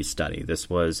jury study. This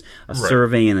was a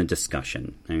survey and a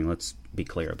discussion. I mean, let's be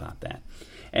clear about that.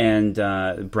 And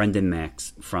Brendan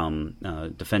Max, from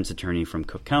defense attorney from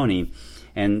Cook County.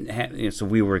 And so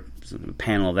we were a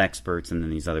panel of experts, and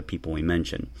then these other people we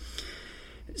mentioned.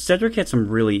 Cedric had some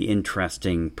really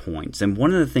interesting points, and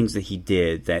one of the things that he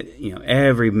did that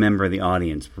every member of the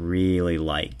audience really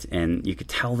liked, and you could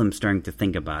tell them starting to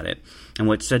think about it. And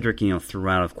what Cedric threw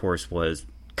out, of course, was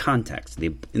context,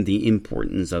 the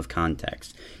importance of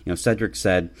context. Cedric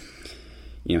said,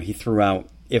 he threw out,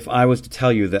 if I was to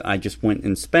tell you that I just went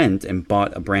and spent and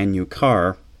bought a brand new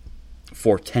car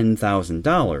for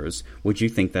 $10,000, would you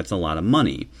think that's a lot of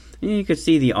money? And you could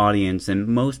see the audience, and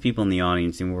most people in the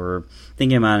audience were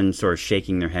thinking about it and sort of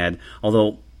shaking their head.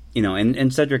 Although,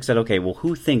 and Cedric said, okay, well,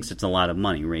 who thinks it's a lot of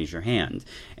money? Raise your hand.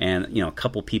 And, a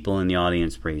couple people in the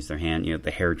audience raised their hand.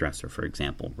 The hairdresser, for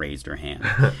example, raised her hand.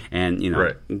 And,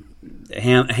 right.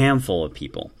 a handful of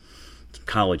people,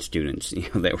 college students,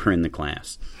 that were in the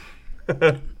class.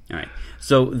 All right.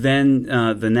 So then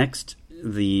the next,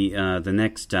 what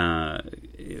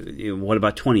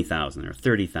about 20,000 or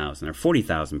 30,000 or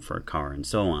 40,000 for a car, and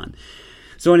so on.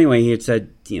 So anyway, he had said,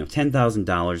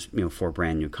 $10,000, for a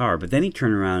brand new car. But then he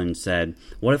turned around and said,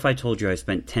 what if I told you I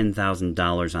spent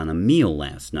 $10,000 on a meal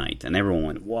last night? And everyone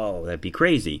went, whoa, that'd be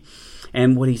crazy.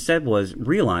 And what he said was,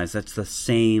 realize that's the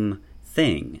same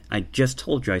thing. I just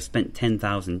told you I spent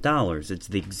 $10,000. It's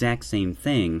the exact same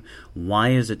thing. Why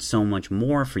is it so much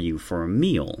more for you for a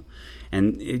meal?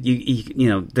 And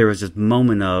there was this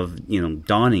moment of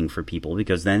dawning for people,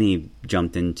 because then he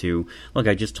jumped into, look,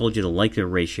 I just told you the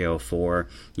likelihood ratio for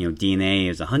DNA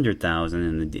is 100,000,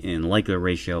 and the likelihood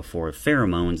ratio for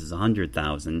pheromones is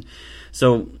 100,000.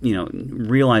 So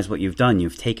realize what you've done.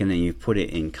 You've taken it and you've put it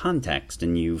in context,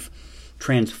 and you've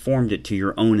transformed it to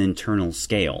your own internal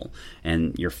scale,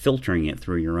 and you're filtering it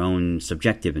through your own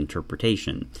subjective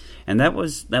interpretation. And that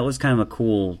was kind of a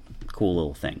cool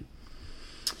little thing.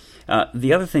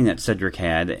 The other thing that Cedric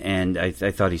had, and I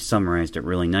thought he summarized it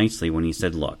really nicely when he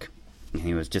said, look,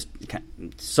 he was just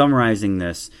summarizing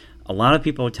this. A lot of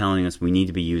people are telling us we need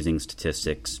to be using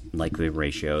statistics, likelihood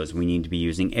ratios. We need to be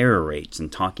using error rates and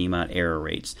talking about error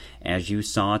rates. As you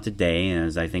saw today, and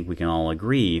as I think we can all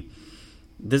agree,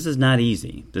 this is not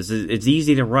easy. It's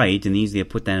easy to write and easy to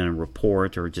put that in a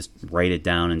report or just write it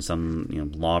down in some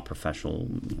law professor's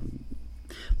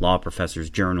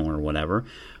journal or whatever.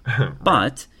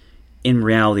 But in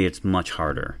reality, it's much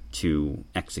harder to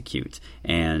execute,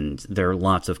 and there are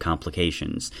lots of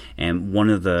complications. And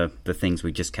one of the things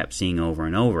we just kept seeing over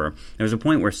and over, there was a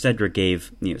point where Cedric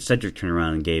turned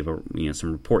around and gave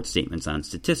some report statements on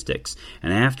statistics.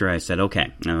 And after I said,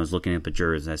 okay, and I was looking at the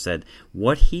jurors, I said,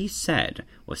 what he said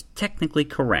was technically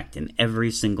correct in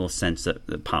every single sense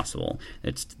possible.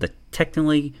 It's the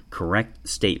technically correct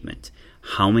statement.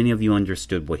 How many of you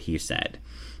understood what he said?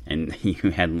 And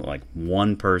you had like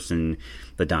one person,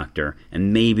 the doctor,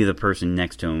 and maybe the person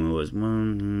next to him who was,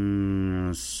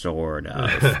 sort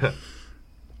of.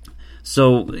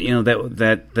 So,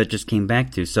 that just came back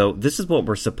to, so this is what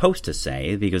we're supposed to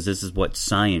say, because this is what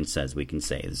science says we can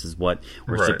say. This is what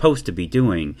we're supposed to be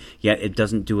doing, yet it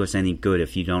doesn't do us any good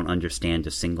if you don't understand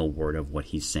a single word of what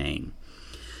he's saying.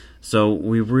 So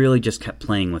we really just kept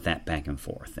playing with that back and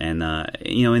forth. And,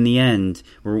 in the end,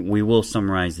 we will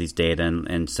summarize these data,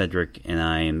 and Cedric and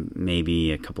I and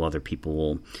maybe a couple other people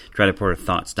will try to put our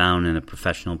thoughts down in a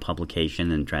professional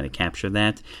publication and try to capture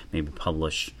that, maybe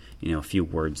publish, a few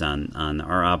words on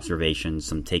our observations,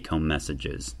 some take-home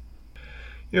messages.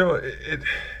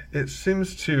 It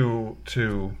seems to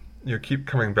keep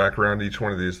coming back around to each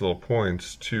one of these little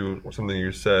points to something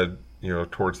you said,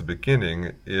 towards the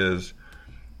beginning is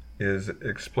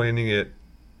explaining it,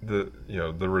 the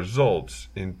results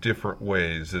in different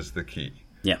ways is the key.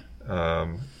 Yeah.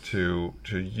 To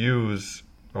use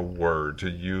a word, to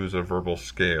use a verbal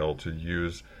scale, to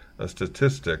use a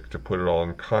statistic, to put it all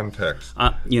in context.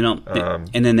 An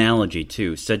analogy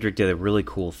too. Cedric did a really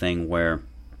cool thing where,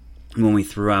 when we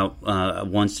threw out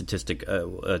one statistic,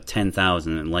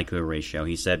 10,000 in likelihood ratio,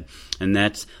 he said, and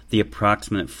that's the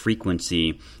approximate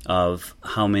frequency of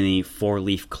how many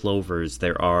four-leaf clovers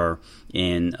there are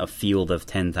in a field of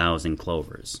 10,000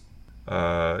 clovers.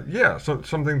 So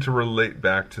something to relate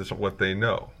back to what they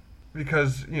know.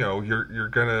 Because, you're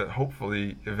going to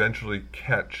hopefully eventually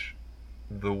catch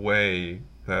the way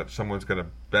that someone's going to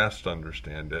best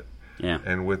understand it. Yeah.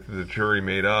 And with the jury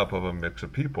made up of a mix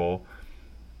of people,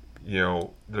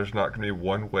 there's not going to be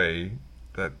one way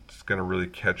that's going to really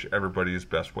catch everybody's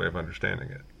best way of understanding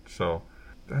it. So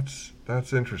that's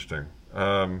interesting.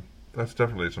 That's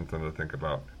definitely something to think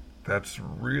about. That's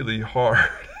really hard.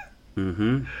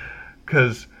 Mm-hmm.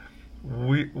 Because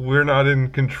we're not in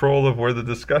control of where the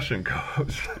discussion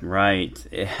goes. Right.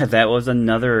 That was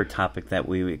another topic that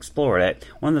we explored.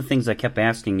 One of the things I kept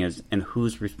asking is, and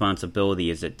whose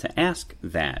responsibility is it to ask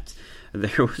that?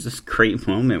 There was this great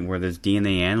moment where this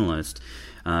DNA analyst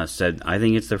said, I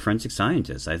think it's the forensic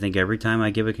scientist. I think every time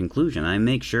I give a conclusion, I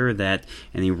make sure that,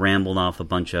 and he rambled off a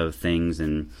bunch of things,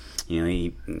 and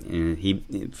he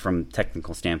from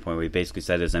technical standpoint, what he basically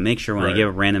said is, I make sure when I give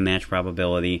a random match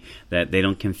probability that they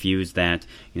don't confuse that,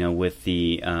 with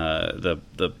the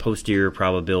posterior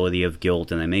probability of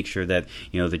guilt, and I make sure that,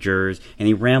 the jurors, and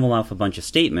he rambled off a bunch of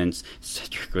statements.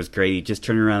 Cedric was great. He just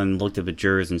turned around and looked at the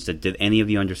jurors and said, did any of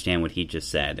you understand what he just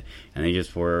said? And they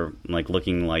just were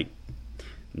looking like,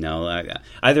 no,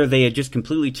 either they had just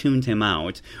completely tuned him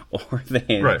out, or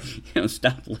they had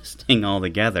stopped listening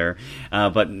altogether.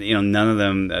 But none of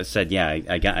them said, "Yeah,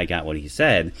 I got what he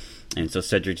said." And so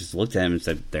Cedric just looked at him and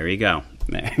said, "There you go.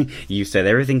 You said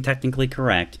everything technically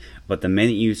correct, but the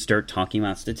minute you start talking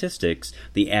about statistics,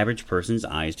 the average person's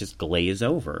eyes just glaze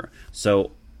over."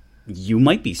 So you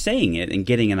might be saying it and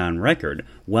getting it on record.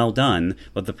 Well done,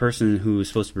 but the person who's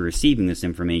supposed to be receiving this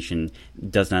information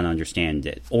does not understand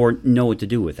it or know what to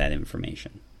do with that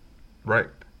information. Right.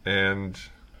 And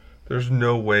there's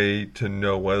no way to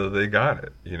know whether they got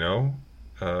it,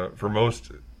 for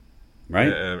most.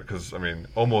 Right. Because,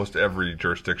 almost every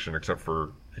jurisdiction except for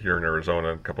here in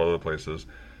Arizona and a couple other places,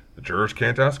 the jurors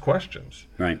can't ask questions.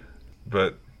 Right.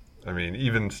 But,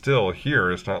 even still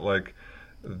here, it's not like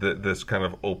this kind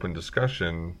of open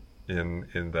discussion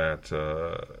in that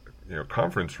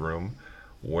conference room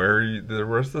where there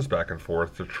was this back and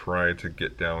forth to try to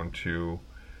get down to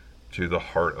the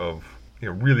heart of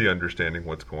really understanding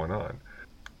what's going on.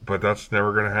 But that's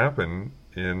never going to happen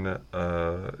in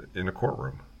a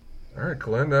courtroom. All right,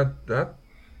 Glenn, that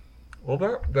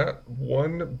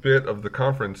one bit of the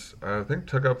conference I think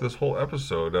took up this whole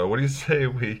episode. What do you say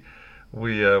we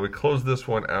close this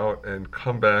one out and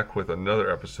come back with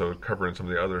another episode covering some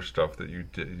of the other stuff that you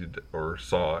did or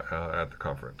saw at the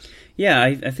conference? Yeah,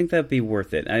 I think that'd be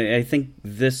worth it. I think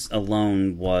this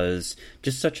alone was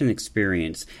just such an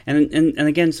experience. And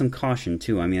again, some caution,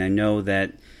 too. I know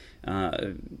that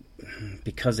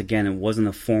because, again, it wasn't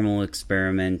a formal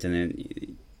experiment,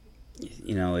 and,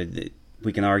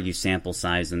 we can argue sample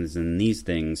sizes and these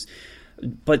things.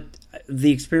 But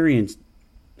the experience,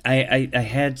 I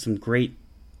had some great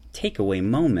takeaway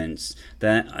moments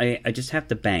that I just have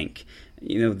to bank.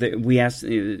 We asked,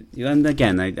 and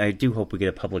again, I do hope we get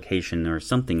a publication or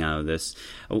something out of this.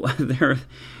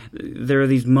 There are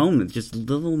these moments, just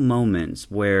little moments,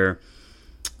 where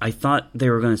I thought they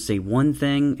were going to say one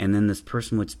thing, and then this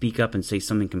person would speak up and say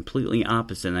something completely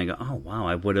opposite, and I go, oh wow,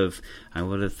 I would have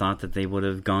thought that they would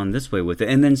have gone this way with it,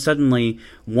 and then suddenly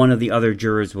one of the other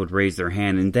jurors would raise their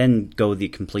hand and then go the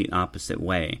complete opposite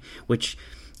way. Which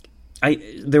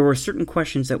there were certain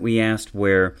questions that we asked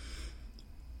where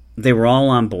they were all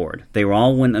on board. They were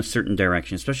all went a certain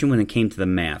direction, especially when it came to the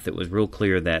math. It was real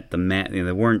clear that the math,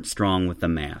 they weren't strong with the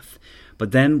math.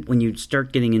 But then when you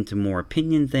start getting into more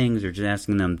opinion things or just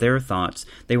asking them their thoughts,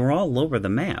 they were all over the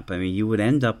map. You would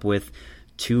end up with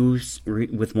two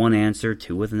with one answer,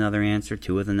 two with another answer,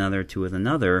 two with another, two with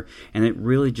another, and it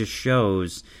really just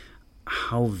shows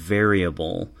how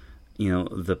variable,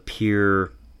 the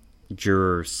peer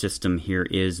juror system here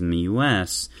is in the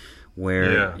U.S.,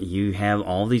 where you have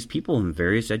all these people in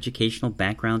various educational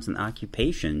backgrounds and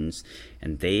occupations,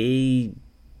 and they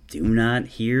do not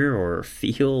hear or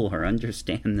feel or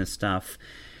understand this stuff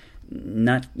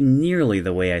not nearly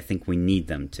the way I think we need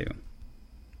them to.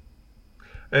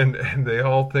 And they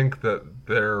all think that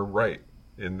they're right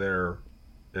in their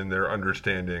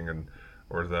understanding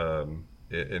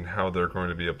in how they're going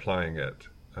to be applying it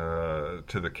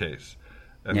to the case.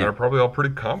 And they're probably all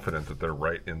pretty confident that they're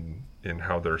right in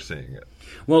how they're seeing it.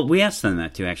 Well, we asked them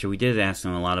that too, actually. We did ask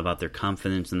them a lot about their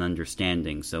confidence and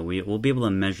understanding, so we'll be able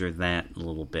to measure that a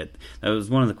little bit. That was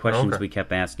one of the questions we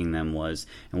kept asking them was,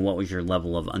 and what was your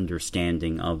level of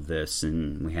understanding of this?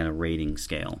 And we had a rating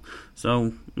scale.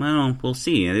 So, I don't know, we'll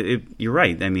see. You're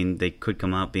right. I mean, they could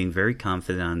come out being very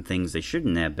confident on things they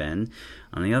shouldn't have been.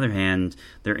 On the other hand,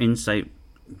 their insight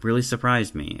really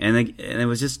surprised me. And it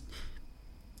was just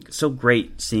so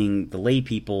great seeing the lay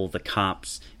people, the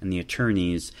cops, and the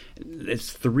attorneys.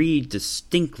 It's three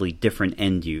distinctly different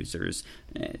end users.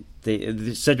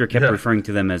 Cedric kept referring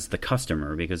to them as the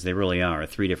customer because they really are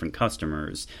three different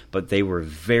customers, but they were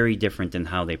very different in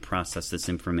how they process this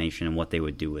information and what they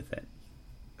would do with it.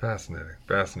 Fascinating.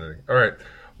 All right.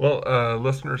 Well,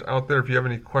 listeners out there, if you have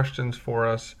any questions for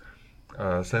us,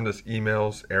 send us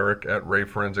emails,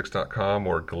 eric@rayforensics.com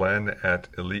or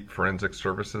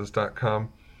glenn@eliteforensicservices.com.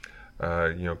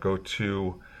 Go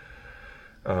to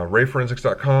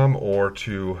rayforensics.com or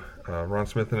to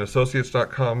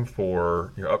ronsmithandassociates.com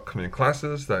for upcoming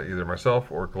classes that either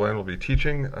myself or Glenn will be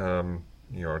teaching,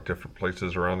 at different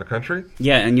places around the country.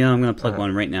 Yeah, and I'm going to plug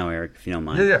one right now, Eric, if you don't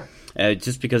mind. Yeah.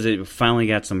 Just because it finally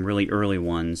got some really early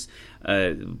ones.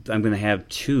 I'm going to have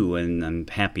two, and I'm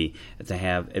happy to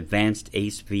have Advanced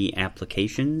ACE-V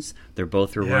Applications. They're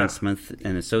both through Ron Smith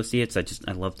and Associates.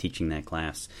 I love teaching that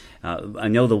class. I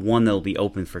know the one that will be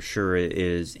open for sure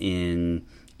is in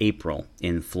April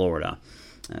in Florida.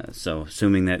 So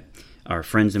assuming that our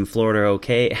friends in Florida are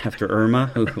okay after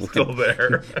Irma, still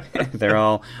there. They're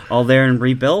all there and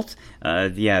rebuilt.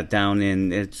 Down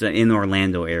in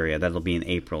Orlando area. That'll be in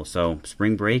April. So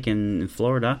spring break in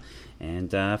Florida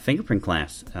and fingerprint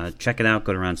class. Check it out.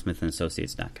 Go to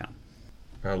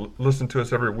ronsmithandassociates.com. Listen to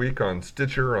us every week on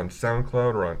Stitcher, on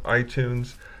SoundCloud, or on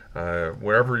iTunes.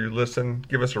 Wherever you listen,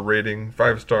 give us a rating,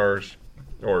 5 stars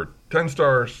or 10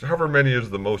 stars, however many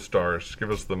is the most stars. Give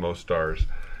us the most stars.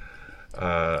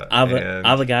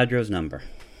 Avogadro's number.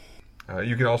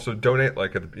 You can also donate,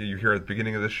 like you hear at the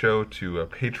beginning of the show, to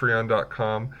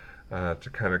patreon.com to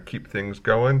kind of keep things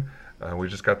going. We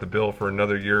just got the bill for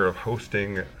another year of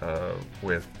hosting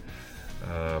with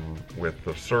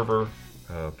the server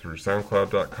through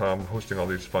SoundCloud.com, hosting all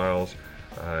these files,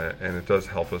 and it does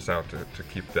help us out to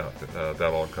keep that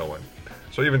all going.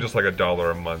 So even just like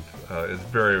 $1 a month is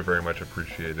very, very much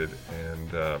appreciated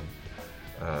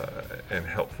and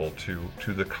helpful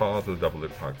to the cause of the Double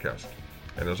Loop Podcast.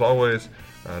 And as always,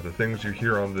 the things you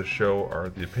hear on this show are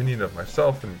the opinion of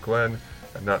myself and Glenn,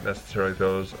 and not necessarily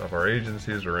those of our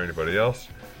agencies or anybody else.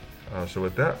 So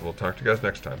with that, we'll talk to you guys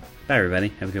next time. Bye, everybody.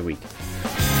 Have a good week.